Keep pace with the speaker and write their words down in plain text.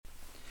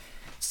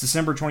It's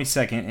December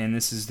 22nd, and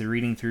this is the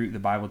Reading Through the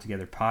Bible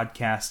Together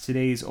podcast.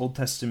 Today's Old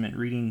Testament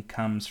reading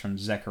comes from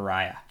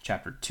Zechariah,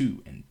 chapter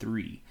 2 and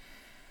 3.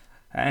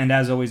 And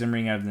as always, I'm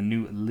reading out of the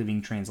New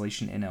Living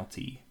Translation,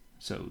 NLT.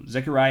 So,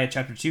 Zechariah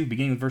chapter 2,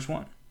 beginning with verse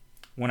 1.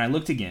 When I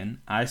looked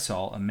again, I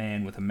saw a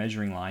man with a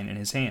measuring line in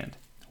his hand.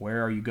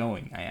 "Where are you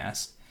going?" I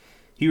asked.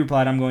 He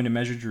replied, "I'm going to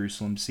measure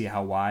Jerusalem to see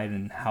how wide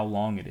and how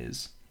long it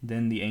is."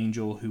 Then the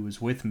angel who was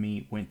with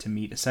me went to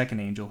meet a second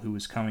angel who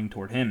was coming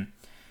toward him.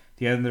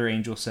 The other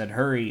angel said,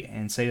 "Hurry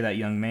and say to that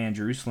young man,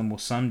 Jerusalem will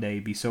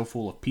someday be so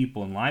full of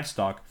people and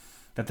livestock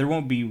that there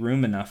won't be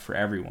room enough for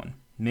everyone.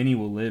 Many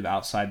will live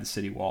outside the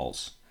city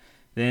walls.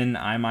 Then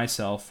I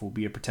myself will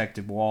be a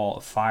protective wall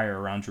of fire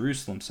around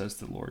Jerusalem, says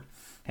the Lord,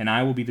 and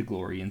I will be the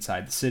glory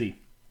inside the city.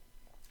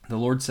 The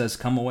Lord says,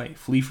 come away,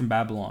 flee from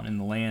Babylon in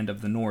the land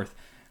of the north,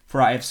 for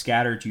I have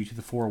scattered you to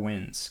the four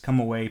winds. Come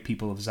away,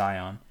 people of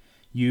Zion,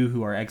 you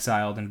who are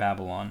exiled in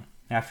Babylon.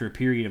 After a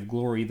period of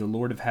glory, the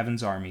Lord of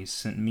heaven's armies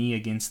sent me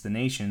against the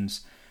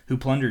nations who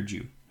plundered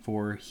you.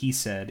 For he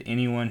said,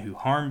 anyone who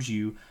harms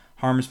you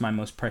harms my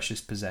most precious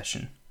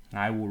possession.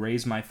 I will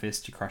raise my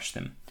fist to crush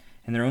them,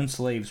 and their own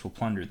slaves will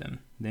plunder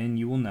them. Then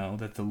you will know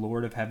that the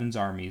Lord of heaven's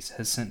armies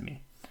has sent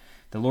me.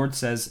 The Lord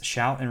says,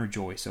 shout and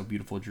rejoice, O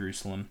beautiful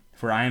Jerusalem,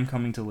 for I am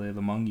coming to live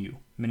among you.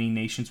 Many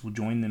nations will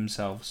join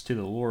themselves to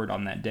the Lord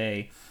on that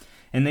day,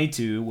 and they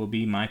too will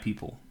be my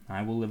people.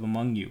 I will live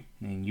among you,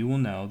 and you will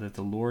know that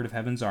the Lord of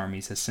heaven's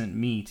armies has sent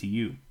me to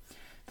you.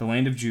 The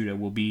land of Judah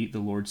will be the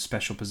Lord's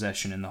special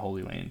possession in the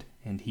Holy Land,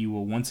 and he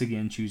will once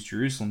again choose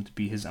Jerusalem to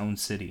be his own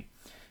city.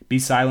 Be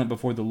silent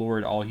before the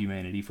Lord, all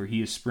humanity, for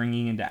he is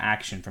springing into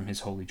action from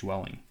his holy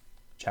dwelling.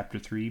 Chapter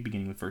 3,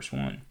 beginning with verse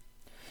 1.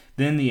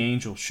 Then the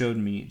angel showed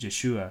me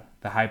Jeshua,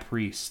 the high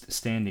priest,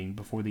 standing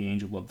before the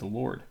angel of the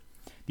Lord.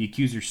 The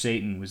accuser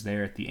Satan was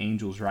there at the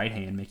angel's right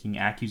hand, making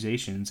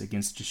accusations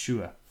against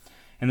Jeshua.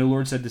 And the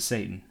Lord said to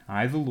Satan,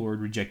 I, the Lord,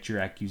 reject your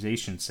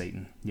accusations,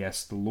 Satan.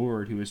 Yes, the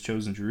Lord, who has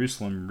chosen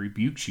Jerusalem,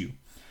 rebukes you.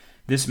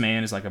 This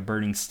man is like a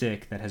burning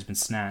stick that has been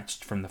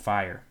snatched from the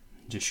fire.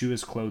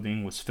 Jeshua's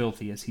clothing was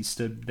filthy as he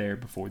stood there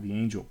before the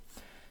angel.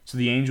 So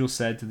the angel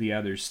said to the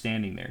others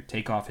standing there,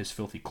 take off his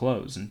filthy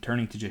clothes. And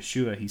turning to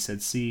Jeshua, he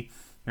said, see,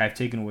 I have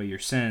taken away your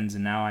sins,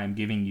 and now I am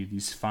giving you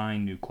these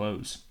fine new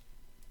clothes.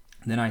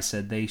 Then I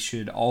said they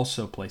should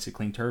also place a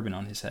clean turban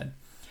on his head.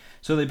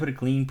 So they put a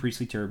clean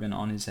priestly turban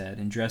on his head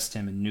and dressed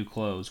him in new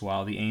clothes,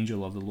 while the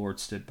angel of the Lord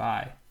stood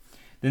by.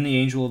 Then the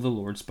angel of the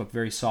Lord spoke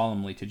very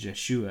solemnly to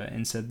Jeshua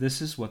and said, this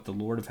is what the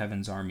Lord of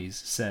heaven's armies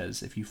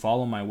says, if you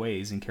follow my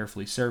ways and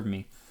carefully serve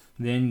me,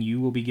 then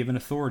you will be given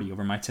authority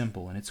over my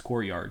temple and its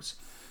courtyards.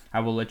 I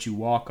will let you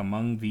walk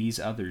among these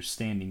others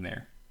standing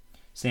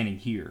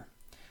here.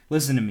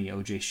 Listen to me,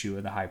 O Jeshua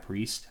the high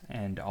priest,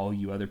 and all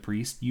you other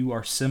priests, you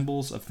are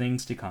symbols of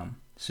things to come.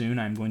 Soon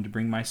I am going to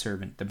bring my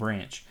servant, the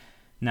branch.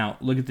 Now,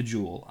 look at the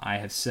jewel I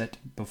have set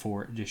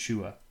before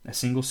Jeshua, a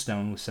single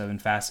stone with 7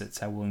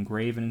 facets. I will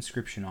engrave an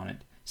inscription on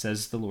it,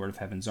 says the Lord of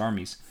heaven's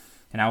armies,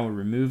 and I will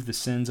remove the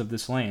sins of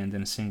this land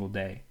in a single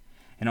day.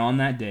 And on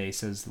that day,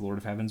 says the Lord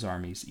of heaven's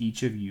armies,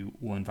 each of you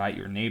will invite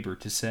your neighbor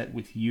to sit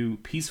with you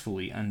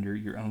peacefully under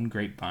your own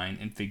grapevine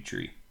and fig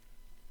tree.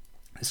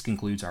 This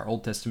concludes our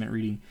Old Testament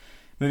reading.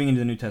 Moving into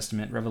the New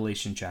Testament,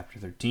 Revelation chapter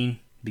 13,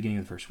 beginning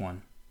with verse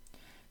 1.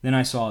 Then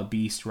I saw a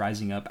beast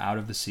rising up out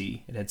of the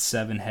sea. It had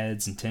 7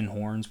 heads and 10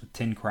 horns, with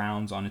 10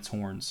 crowns on its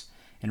horns.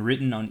 And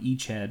written on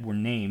each head were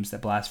names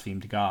that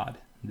blasphemed God.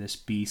 This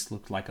beast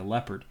looked like a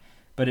leopard,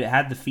 but it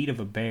had the feet of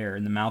a bear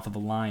and the mouth of a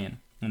lion.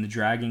 And the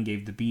dragon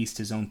gave the beast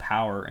his own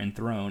power and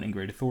throne and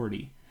great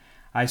authority.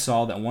 I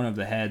saw that one of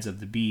the heads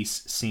of the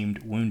beast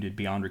seemed wounded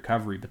beyond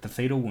recovery, but the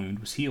fatal wound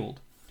was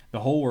healed.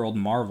 The whole world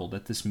marveled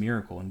at this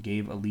miracle and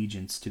gave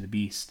allegiance to the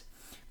beast.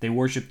 They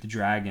worshipped the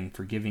dragon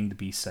for giving the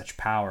beast such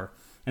power.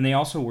 And they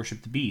also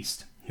worshipped the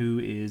beast. Who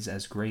is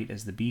as great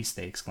as the beast,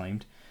 they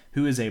exclaimed.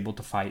 Who is able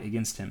to fight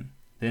against him?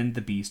 Then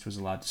the beast was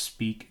allowed to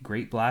speak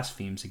great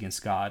blasphemies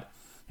against God,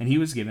 and he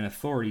was given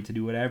authority to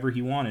do whatever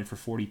he wanted for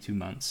 42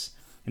 months.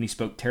 And he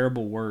spoke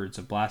terrible words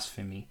of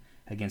blasphemy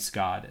against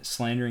God,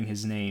 slandering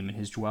his name and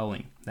his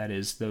dwelling, that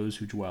is, those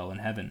who dwell in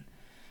heaven.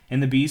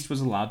 And the beast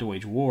was allowed to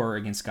wage war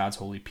against God's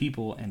holy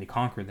people and to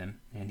conquer them,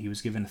 and he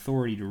was given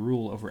authority to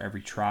rule over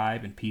every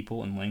tribe and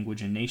people and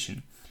language and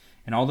nation.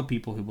 And all the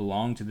people who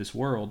belong to this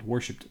world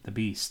worshipped the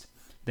beast.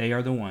 They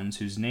are the ones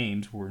whose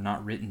names were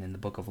not written in the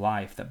book of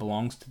life that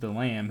belongs to the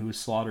Lamb who was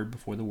slaughtered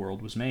before the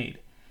world was made.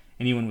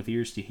 Anyone with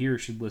ears to hear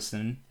should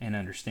listen and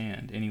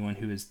understand. Anyone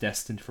who is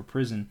destined for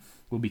prison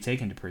will be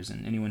taken to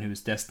prison. Anyone who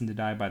is destined to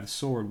die by the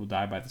sword will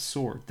die by the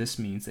sword. This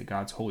means that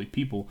God's holy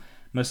people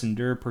must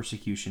endure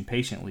persecution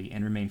patiently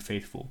and remain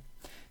faithful.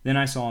 Then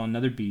I saw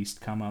another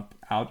beast come up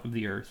out of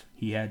the earth.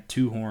 He had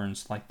 2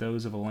 horns like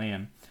those of a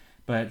lamb,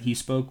 but he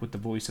spoke with the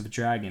voice of a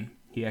dragon.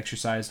 He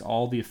exercised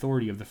all the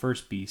authority of the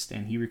first beast,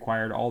 and he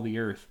required all the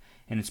earth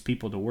and its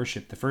people to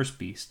worship the first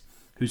beast,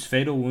 whose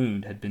fatal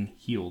wound had been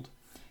healed.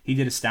 He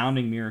did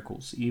astounding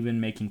miracles,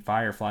 even making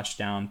fire flash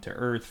down to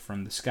earth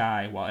from the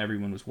sky while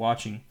everyone was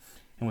watching.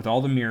 And with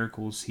all the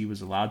miracles he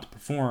was allowed to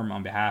perform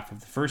on behalf of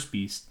the first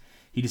beast,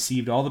 He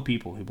deceived all the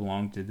people who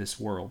belonged to this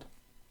world.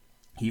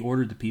 He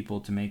ordered the people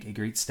to make a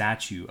great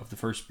statue of the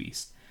first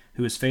beast,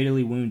 who was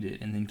fatally wounded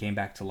and then came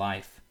back to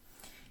life.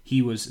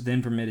 He was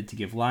then permitted to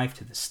give life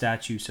to the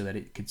statue so that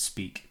it could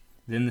speak.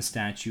 Then the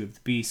statue of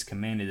the beast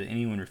commanded that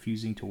anyone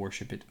refusing to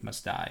worship it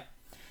must die.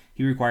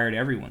 He required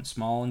everyone,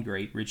 small and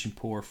great, rich and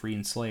poor, free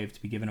and slave,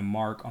 to be given a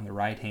mark on the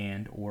right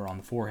hand or on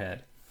the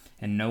forehead.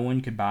 And no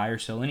one could buy or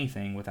sell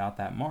anything without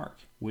that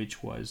mark,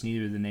 which was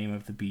neither the name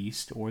of the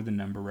beast or the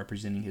number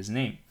representing his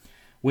name.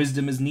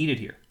 Wisdom is needed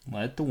here.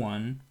 Let the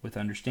one with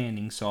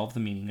understanding solve the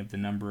meaning of the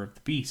number of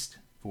the beast,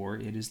 for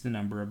it is the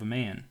number of a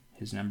man.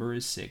 His number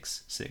is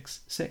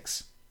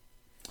 666.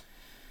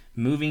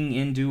 Moving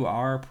into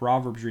our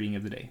Proverbs reading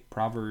of the day.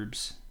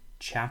 Proverbs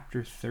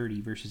chapter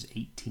 30, verses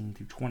 18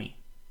 through 20.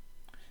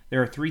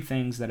 There are 3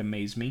 things that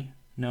amaze me.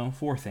 No,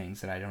 4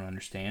 things that I don't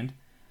understand.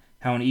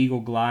 How an eagle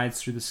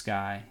glides through the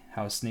sky,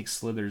 how a snake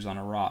slithers on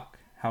a rock,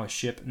 how a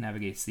ship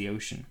navigates the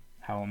ocean,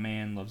 how a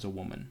man loves a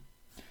woman.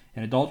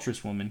 An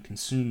adulterous woman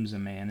consumes a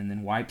man and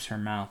then wipes her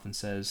mouth and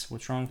says,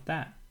 "What's wrong with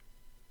that?"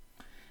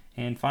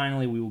 And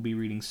finally, we will be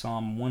reading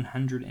Psalm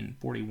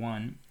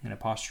 141 in a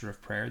posture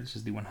of prayer. This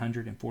is the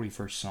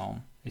 141st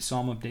Psalm, a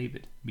Psalm of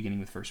David, beginning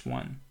with verse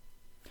 1.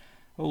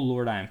 O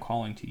Lord, I am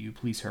calling to you.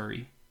 Please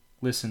hurry.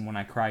 Listen when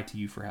I cry to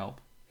you for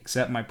help.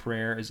 Accept my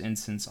prayer as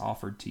incense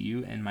offered to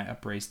you, and my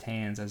upraised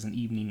hands as an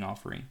evening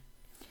offering.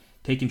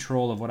 Take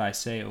control of what I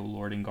say, O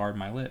Lord, and guard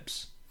my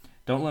lips.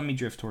 Don't let me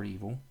drift toward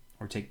evil,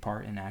 or take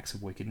part in acts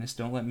of wickedness.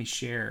 Don't let me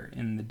share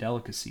in the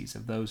delicacies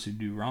of those who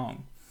do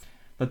wrong.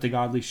 Let the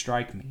godly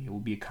strike me. It will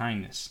be a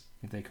kindness.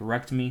 If they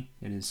correct me,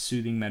 it is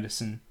soothing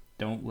medicine.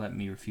 Don't let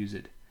me refuse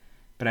it.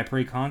 But I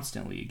pray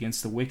constantly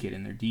against the wicked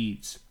and their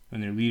deeds. When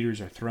their leaders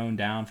are thrown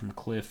down from a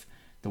cliff,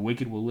 the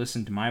wicked will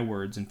listen to my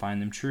words and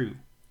find them true.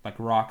 Like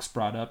rocks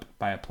brought up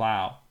by a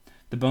plow,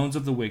 the bones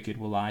of the wicked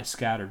will lie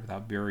scattered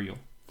without burial.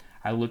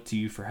 I look to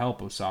you for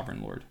help, O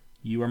sovereign Lord.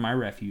 You are my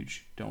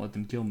refuge. Don't let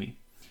them kill me.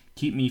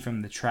 Keep me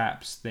from the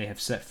traps they have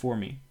set for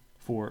me,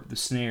 for the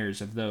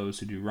snares of those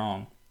who do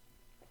wrong.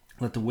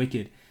 Let the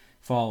wicked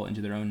fall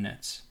into their own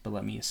nets, but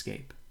let me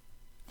escape.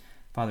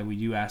 Father, we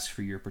do ask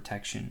for your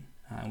protection.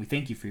 And we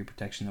thank you for your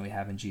protection that we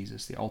have in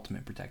Jesus, the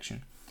ultimate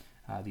protection,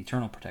 the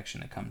eternal protection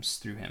that comes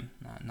through him,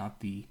 not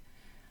the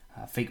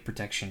fake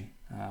protection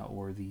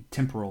or the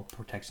temporal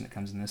protection that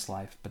comes in this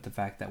life, but the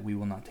fact that we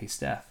will not taste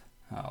death.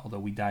 Although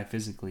we die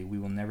physically, we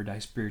will never die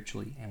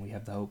spiritually, and we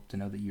have the hope to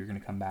know that you're going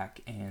to come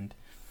back and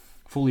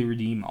fully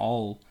redeem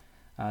all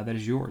that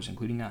is yours,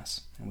 including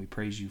us. And we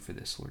praise you for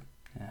this, Lord.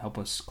 Help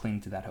us cling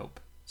to that hope.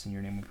 It's in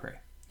your name we pray.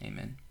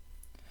 Amen.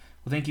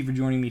 Well, thank you for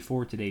joining me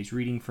for today's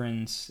reading,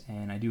 friends,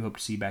 and I do hope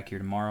to see you back here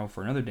tomorrow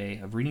for another day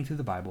of reading through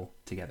the Bible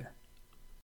together.